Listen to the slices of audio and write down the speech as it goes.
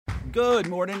Good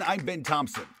morning, I'm Ben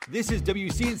Thompson. This is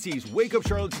WCNC's Wake Up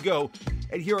Charlotte to Go,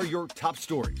 and here are your top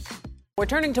stories. We're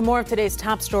turning to more of today's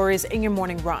top stories in your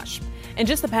morning rush. In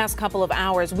just the past couple of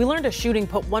hours, we learned a shooting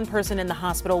put one person in the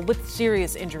hospital with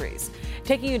serious injuries.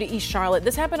 Taking you to East Charlotte,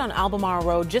 this happened on Albemarle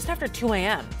Road just after 2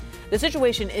 a.m. The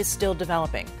situation is still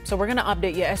developing, so we're going to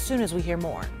update you as soon as we hear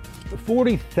more.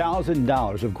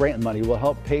 $40,000 of grant money will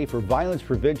help pay for violence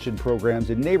prevention programs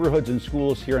in neighborhoods and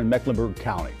schools here in Mecklenburg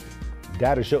County.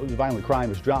 Data shows violent crime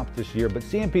has dropped this year, but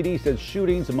CMPD says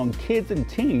shootings among kids and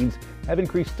teens have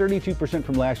increased 32%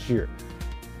 from last year.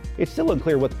 It's still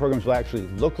unclear what the programs will actually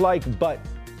look like, but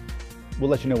we'll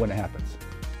let you know when it happens.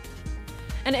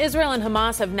 And Israel and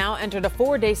Hamas have now entered a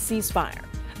 4-day ceasefire.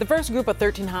 The first group of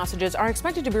 13 hostages are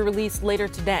expected to be released later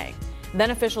today. Then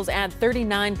officials add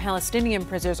 39 Palestinian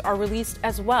prisoners are released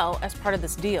as well as part of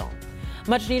this deal.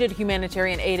 Much needed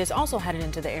humanitarian aid is also headed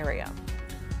into the area.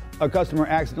 A customer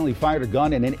accidentally fired a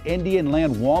gun in an Indian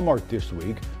Land Walmart this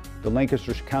week. The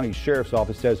Lancaster County Sheriff's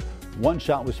Office says one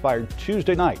shot was fired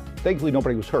Tuesday night. Thankfully,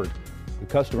 nobody was hurt. The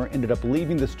customer ended up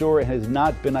leaving the store and has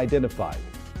not been identified.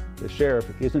 The sheriff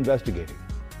is investigating.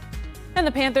 And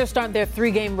the Panthers start their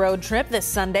 3-game road trip this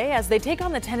Sunday as they take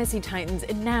on the Tennessee Titans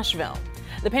in Nashville.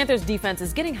 The Panthers' defense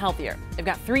is getting healthier. They've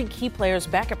got 3 key players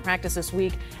back at practice this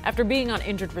week after being on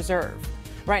injured reserve.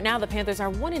 Right now, the Panthers are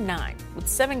 1-9 with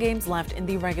 7 games left in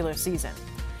the regular season.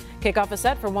 Kickoff is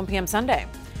set for 1 p.m. Sunday.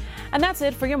 And that's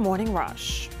it for your morning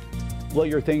rush. Well,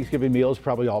 your Thanksgiving meal is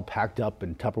probably all packed up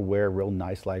in Tupperware, real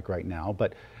nice like right now.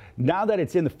 But now that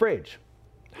it's in the fridge,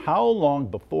 how long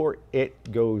before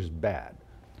it goes bad?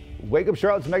 Wake Up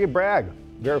Charlotte's Megan Bragg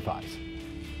verifies.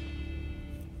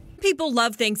 People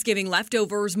love Thanksgiving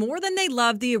leftovers more than they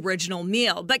love the original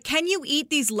meal. But can you eat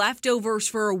these leftovers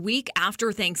for a week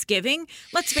after Thanksgiving?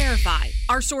 Let's verify.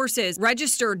 Our sources: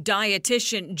 registered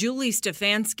dietitian Julie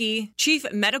Stefanski,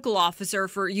 chief medical officer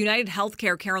for United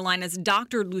Healthcare Carolina's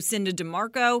Dr. Lucinda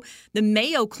DeMarco, the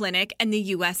Mayo Clinic, and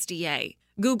the USDA.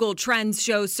 Google Trends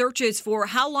shows searches for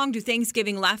how long do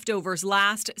Thanksgiving leftovers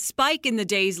last spike in the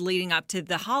days leading up to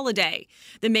the holiday.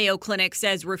 The Mayo Clinic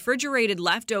says refrigerated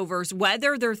leftovers,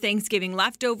 whether they're Thanksgiving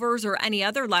leftovers or any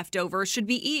other leftovers, should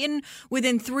be eaten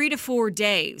within 3 to 4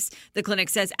 days. The clinic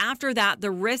says after that, the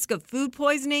risk of food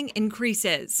poisoning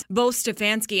increases. Both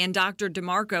Stefanski and Dr.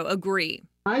 DeMarco agree.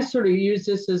 I sort of use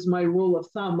this as my rule of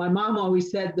thumb. My mom always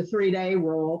said the 3-day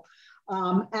rule.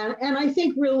 And I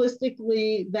think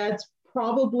realistically, that's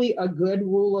probably a good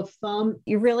rule of thumb.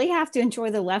 You really have to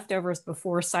enjoy the leftovers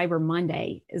before Cyber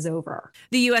Monday is over.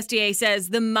 The USDA says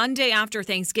the Monday after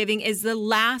Thanksgiving is the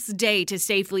last day to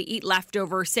safely eat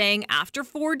leftovers, saying after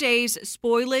 4 days,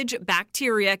 spoilage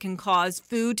bacteria can cause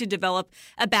food to develop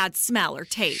a bad smell or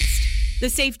taste. The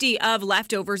safety of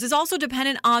leftovers is also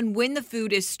dependent on when the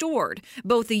food is stored.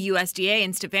 Both the USDA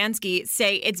and Stefanski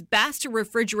say it's best to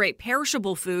refrigerate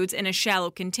perishable foods in a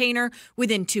shallow container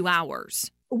within 2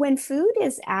 hours. When food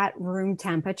is at room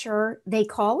temperature, they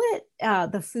call it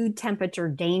the food temperature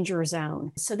danger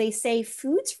zone. So they say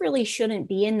foods really shouldn't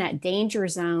be in that danger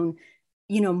zone,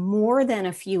 more than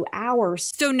a few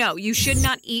hours. So no, you should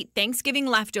not eat Thanksgiving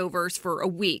leftovers for a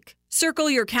week. Circle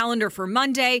your calendar for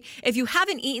Monday. If you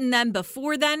haven't eaten them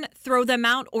before then, throw them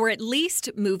out or at least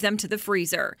move them to the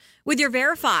freezer. With your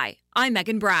Verify, I'm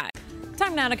Megan Bragg.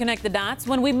 Time now to connect the dots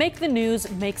when we make the news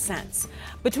make sense.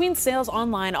 Between sales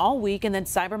online all week and then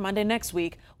Cyber Monday next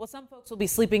week, well, some folks will be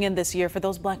sleeping in this year for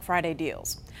those Black Friday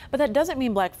deals. But that doesn't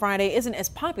mean Black Friday isn't as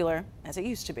popular as it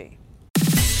used to be.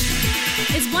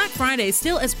 Is Black Friday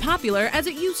still as popular as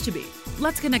it used to be?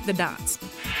 Let's connect the dots.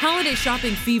 Holiday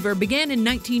shopping fever began in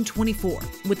 1924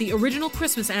 with the original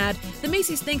Christmas ad, the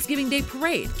Macy's Thanksgiving Day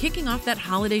Parade, kicking off that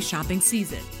holiday shopping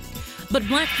season. But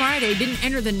Black Friday didn't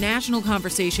enter the national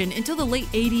conversation until the late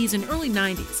 80s and early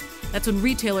 90s. That's when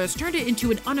retailers turned it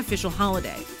into an unofficial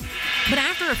holiday. But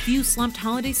after a few slumped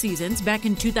holiday seasons back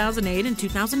in 2008 and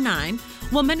 2009,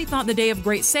 while many thought the day of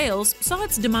great sales saw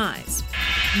its demise.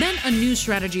 Then a new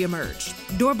strategy emerged.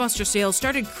 Doorbuster sales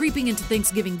started creeping into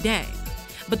Thanksgiving Day.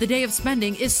 But the day of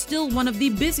spending is still one of the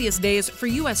busiest days for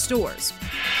U.S. stores.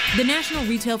 The National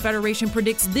Retail Federation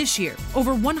predicts this year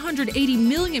over 180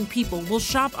 million people will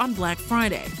shop on Black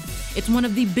Friday. It's one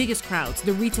of the biggest crowds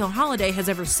the retail holiday has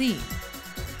ever seen.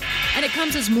 And it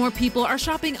comes as more people are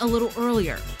shopping a little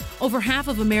earlier. Over half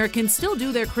of Americans still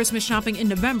do their Christmas shopping in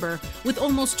November, with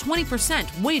almost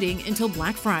 20% waiting until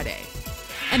Black Friday.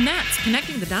 And that's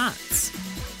Connecting the Dots.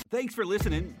 Thanks for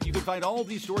listening. You can find all of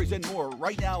these stories and more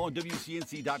right now on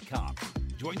WCNC.com.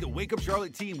 Join the Wake Up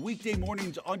Charlotte team weekday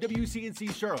mornings on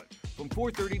WCNC Charlotte from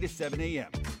 4:30 to 7 a.m.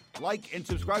 Like and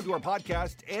subscribe to our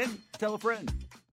podcast and tell a friend.